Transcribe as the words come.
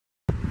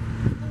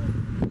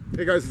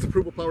Hey guys, it's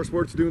Approval Power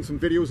Sports doing some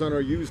videos on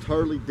our used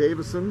Harley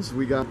Davidsons.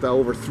 We got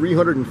over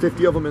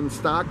 350 of them in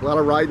stock, a lot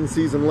of riding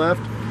season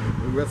left.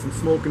 We've got some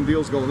smoking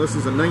deals going. This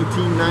is a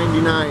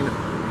 1999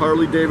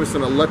 Harley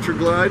Davidson Electra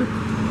Glide.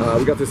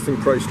 We got this thing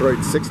priced right,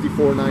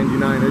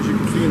 $64.99. As you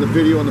can see in the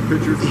video and the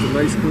pictures, it's a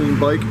nice clean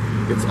bike.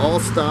 It's all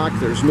stock,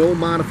 there's no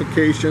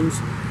modifications.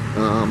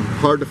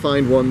 Hard to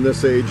find one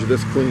this age,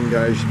 this clean,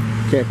 guys.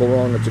 Can't go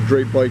wrong. It's a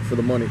great bike for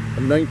the money.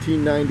 A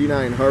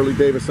 1999 Harley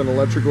Davidson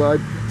Electra Glide,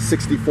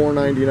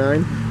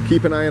 $64.99.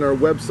 Keep an eye on our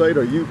website,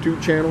 our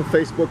YouTube channel,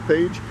 Facebook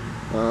page.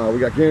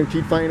 We got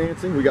guaranteed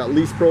financing. We got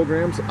lease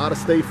programs,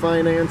 out-of-state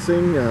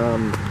financing,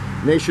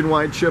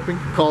 nationwide shipping.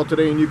 Call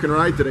today and you can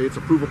ride today. It's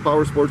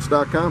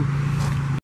ApprovalPowersports.com.